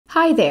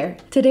Hi there!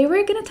 Today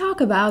we're going to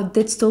talk about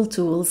digital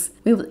tools.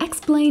 We will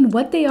explain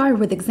what they are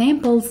with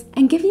examples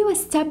and give you a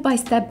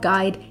step-by-step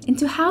guide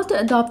into how to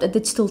adopt a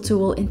digital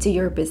tool into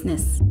your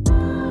business.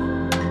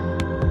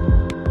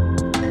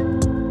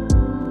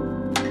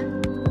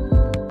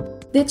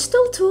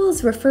 Digital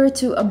tools refer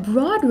to a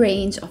broad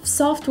range of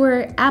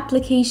software,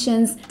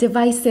 applications,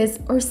 devices,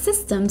 or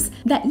systems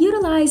that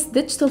utilize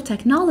digital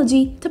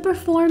technology to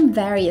perform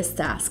various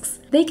tasks.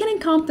 They can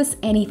encompass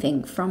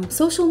anything from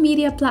social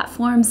media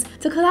platforms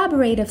to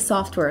collaborative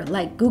software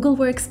like Google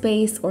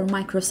Workspace or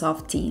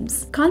Microsoft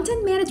Teams.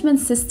 Content management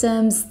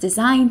systems,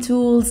 design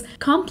tools,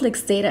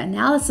 complex data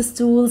analysis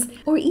tools,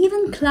 or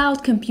even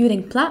cloud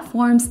computing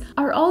platforms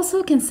are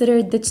also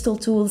considered digital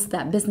tools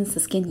that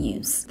businesses can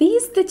use.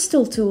 These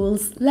digital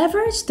tools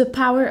leverage the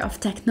power of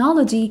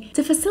technology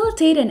to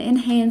facilitate and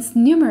enhance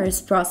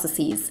numerous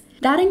processes.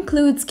 That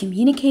includes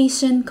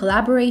communication,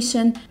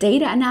 collaboration,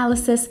 data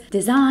analysis,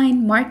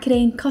 design,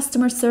 marketing,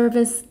 customer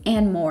service,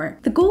 and more.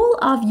 The goal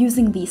of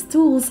using these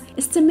tools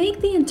is to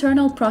make the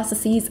internal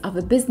processes of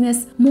a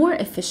business more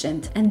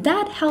efficient, and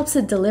that helps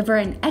it deliver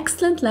an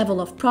excellent level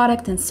of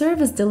product and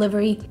service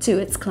delivery to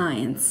its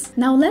clients.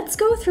 Now let's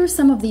go through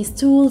some of these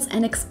tools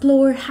and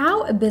explore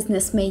how a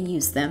business may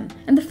use them.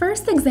 And the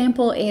first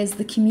example is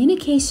the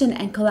communication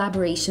and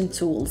collaboration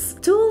tools.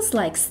 Tools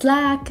like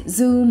Slack,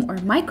 Zoom, or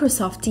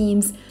Microsoft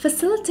Teams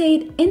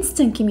facilitate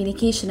instant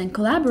communication and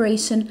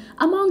collaboration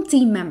among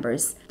team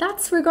members.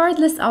 That's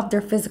regardless of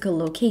their physical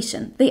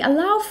location. They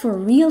allow for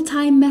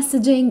real-time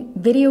messaging,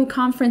 video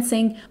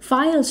conferencing,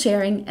 file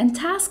sharing, and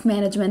task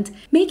management,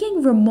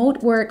 making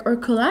remote work or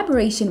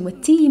collaboration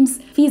with teams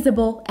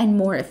feasible and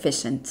more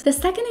efficient. The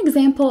second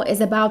example is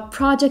about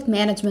project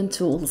management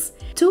tools.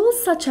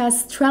 Tools such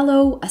as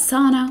Trello,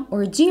 Asana,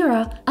 or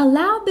Jira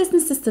allow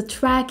businesses to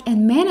track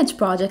and manage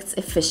projects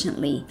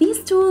efficiently.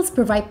 These tools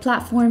provide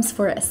platforms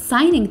for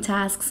assigning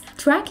tasks,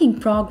 tracking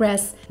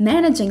progress,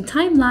 managing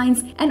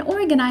timelines, and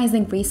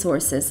organizing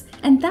resources,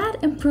 and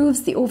that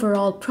improves the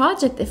overall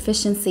project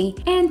efficiency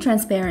and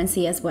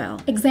transparency as well.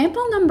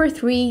 Example number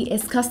 3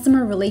 is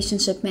customer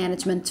relationship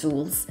management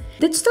tools.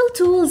 Digital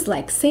tools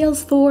like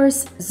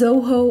Salesforce,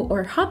 Zoho,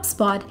 or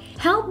HubSpot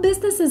help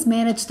businesses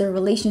manage their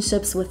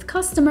relationships with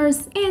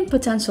customers and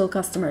potential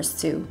customers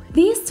too.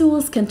 These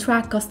tools can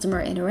track customer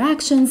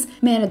interactions,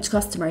 manage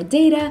customer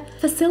data,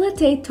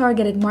 facilitate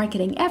targeted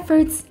marketing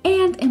efforts,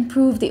 and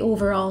improve the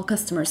overall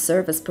customer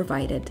service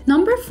provided.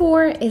 Number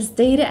 4 is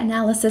data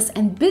analysis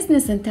and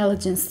business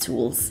intelligence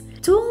tools.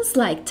 Tools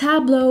like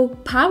Tableau,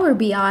 Power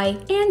BI,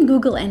 and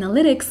Google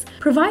Analytics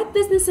provide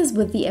businesses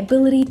with the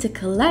ability to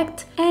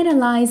collect,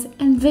 analyze,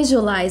 and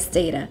visualize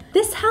data.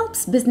 This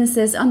helps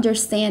businesses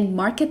understand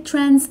market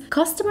trends,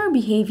 customer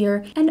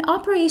behavior, and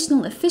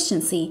operational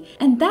efficiency,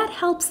 and that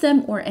helps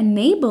them or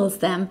enables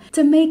them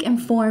to make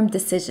informed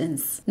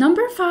decisions.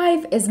 Number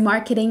 5 is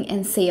marketing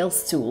and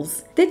sales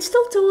tools.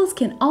 Digital tools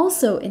can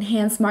also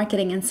enhance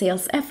marketing and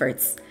sales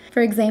efforts.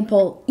 For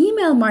example,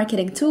 email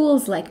marketing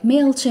tools like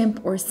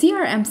MailChimp or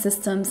CRM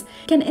systems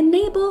can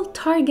enable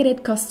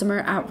targeted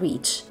customer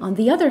outreach. On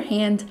the other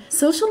hand,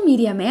 social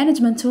media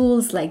management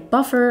tools like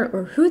Buffer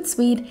or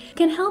Hootsuite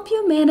can help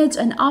you manage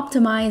and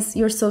optimize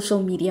your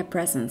social media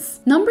presence.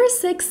 Number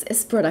 6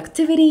 is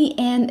productivity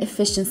and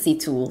efficiency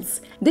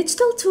tools.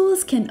 Digital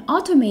tools can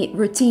automate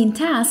routine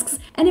tasks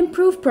and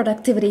improve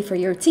productivity for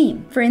your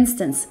team. For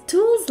instance,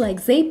 tools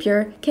like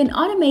Zapier can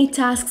automate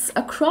tasks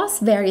across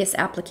various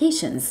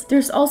applications.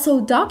 There's also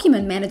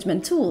document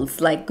management tools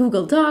like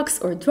Google Docs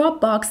or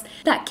Dropbox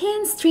that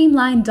can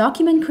streamline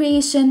document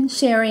creation,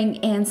 sharing,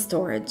 and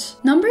storage.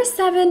 Number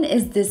 7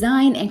 is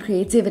design and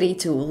creativity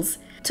tools.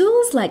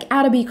 Tools like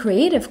Adobe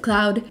Creative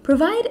Cloud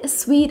provide a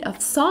suite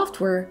of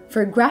software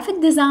for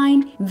graphic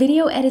design,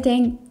 video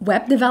editing,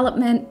 web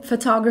development,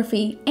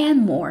 photography, and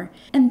more.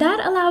 And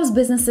that allows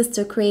businesses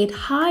to create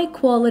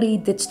high-quality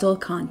digital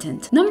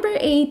content. Number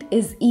 8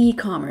 is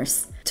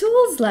e-commerce.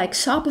 Tools like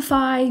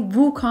Shopify,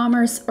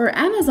 WooCommerce, or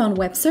Amazon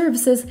Web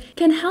Services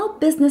can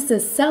help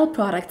businesses sell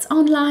products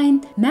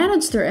online,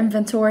 manage their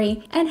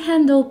inventory, and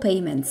handle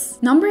payments.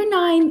 Number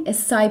 9 is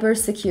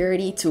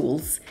cybersecurity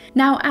tools.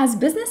 Now, as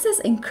businesses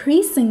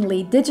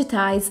increasingly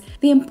digitize,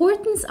 the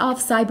importance of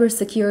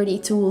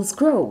cybersecurity tools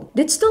grow.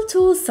 Digital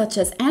tools such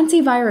as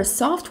antivirus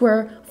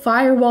software,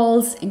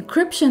 firewalls,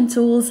 encryption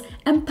tools,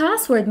 and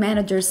password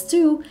managers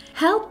too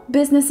help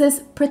businesses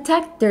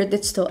protect their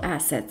digital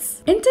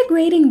assets.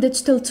 Integrating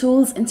digital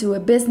tools into a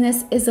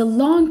business is a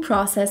long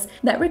process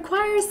that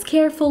requires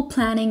careful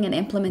planning and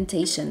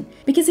implementation,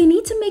 because you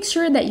need to make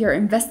sure that you're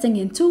investing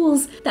in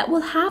tools that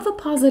will have a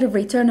positive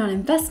return on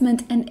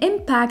investment and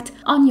impact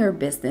on your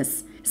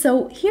business.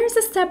 So here's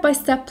a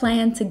step-by-step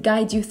plan to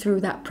guide you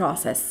through that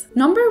process.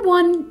 Number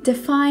 1,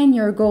 define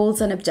your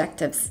goals and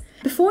objectives.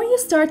 Before you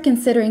start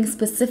considering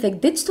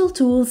specific digital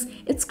tools,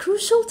 it's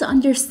crucial to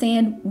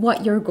understand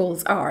what your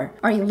goals are.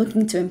 Are you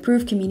looking to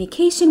improve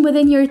communication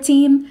within your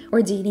team?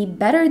 Or do you need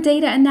better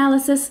data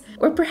analysis?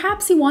 Or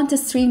perhaps you want to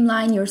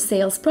streamline your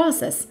sales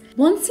process?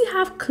 Once you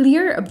have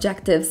clear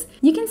objectives,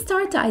 you can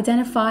start to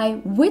identify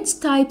which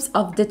types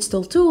of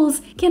digital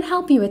tools can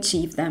help you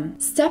achieve them.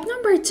 Step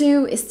number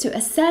 2 is to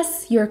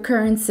assess your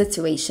current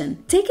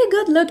situation. Take a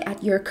good look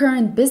at your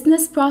current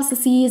business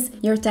processes,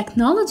 your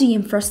technology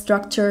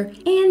infrastructure,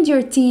 and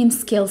your team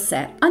skill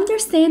set.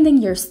 Understanding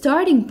your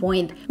starting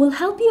point will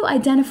help you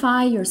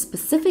identify your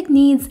specific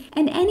needs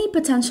and any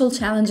potential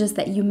challenges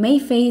that you may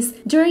face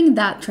during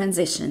that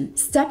transition.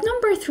 Step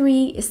number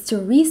 3 is to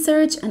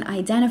research and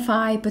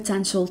identify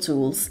potential tools.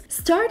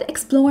 Start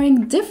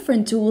exploring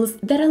different tools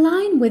that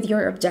align with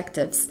your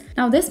objectives.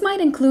 Now, this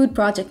might include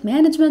project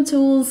management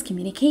tools,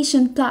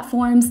 communication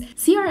platforms,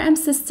 CRM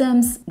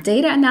systems,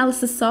 data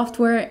analysis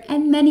software,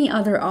 and many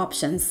other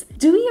options.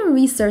 Do your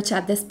research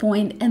at this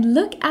point and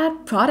look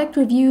at product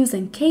reviews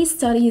and case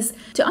studies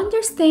to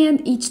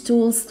understand each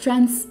tool's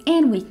strengths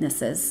and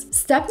weaknesses.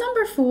 Step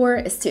number 4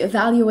 is to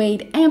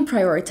evaluate and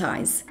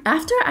prioritize.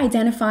 After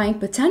identifying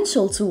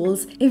potential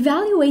tools,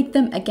 evaluate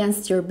them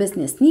against your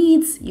business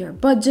needs, your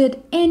budget,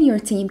 and your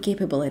team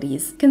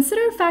capabilities.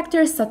 Consider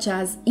factors such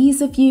as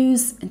ease of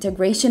use,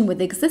 integration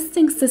with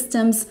existing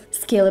systems,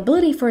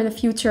 scalability for the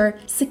future,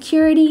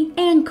 security,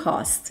 and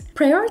cost.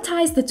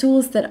 Prioritize the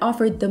tools that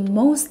offer the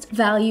most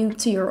value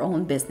to your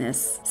own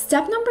business.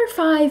 Step number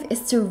 5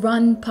 is to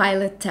run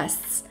pilot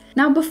tests.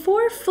 Now,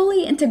 before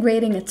fully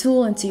integrating a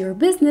tool into your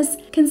business,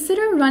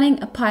 consider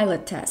running a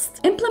pilot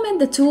test. Implement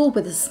the tool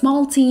with a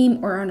small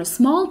team or on a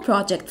small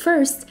project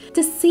first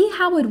to see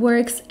how it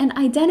works and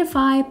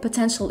identify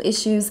potential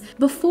issues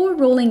before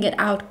rolling it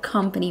out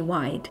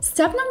company-wide.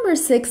 Step number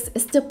 6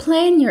 is to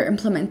plan your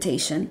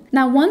implementation.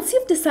 Now, once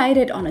you've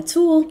decided on a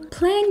tool,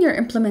 plan your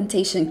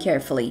implementation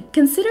carefully.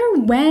 Consider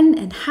when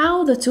and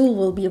how the tool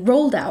will be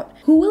rolled out,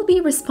 who will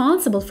be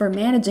responsible for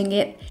managing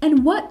it,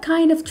 and what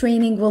kind of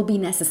training will be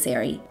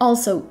necessary.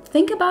 Also,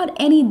 think about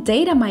any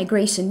data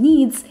migration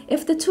needs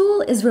if the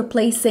tool is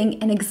replacing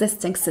an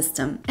existing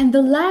system. And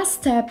the last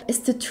step is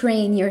to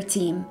train your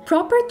team.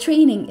 Proper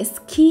training is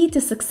key to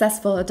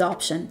successful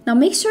adoption. Now,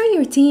 make sure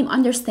your team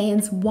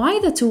understands why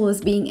the tool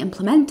is being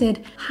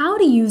implemented, how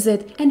to use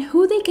it, and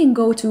who they can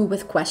go to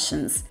with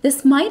questions.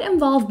 This might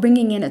involve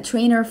bringing in a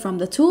trainer from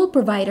the tool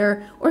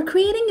provider or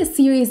creating a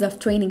series of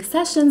training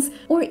sessions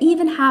or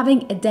even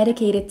having a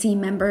dedicated team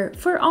member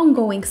for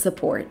ongoing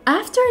support.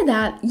 After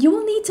that, you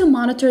will need to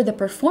monitor the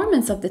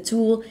performance of the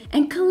tool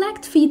and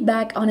collect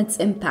feedback on its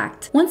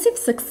impact. Once you've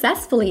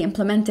successfully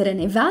implemented and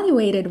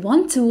evaluated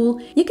one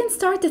tool, you can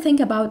start to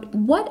think about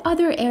what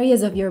other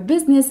areas of your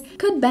business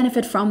could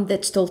benefit from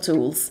digital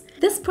tools.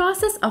 This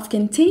process of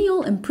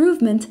continual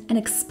improvement and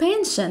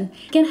expansion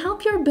can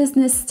help your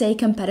business stay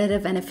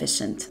competitive and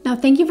efficient. Now,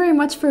 thank you very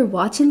much for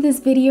watching this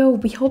video.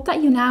 We hope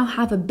that you now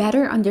have a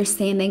better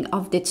understanding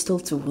of digital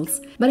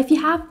tools. But if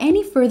you have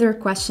any further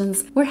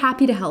questions, we're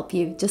happy to help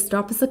you. Just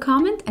drop us a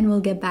comment and we'll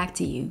get back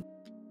to you.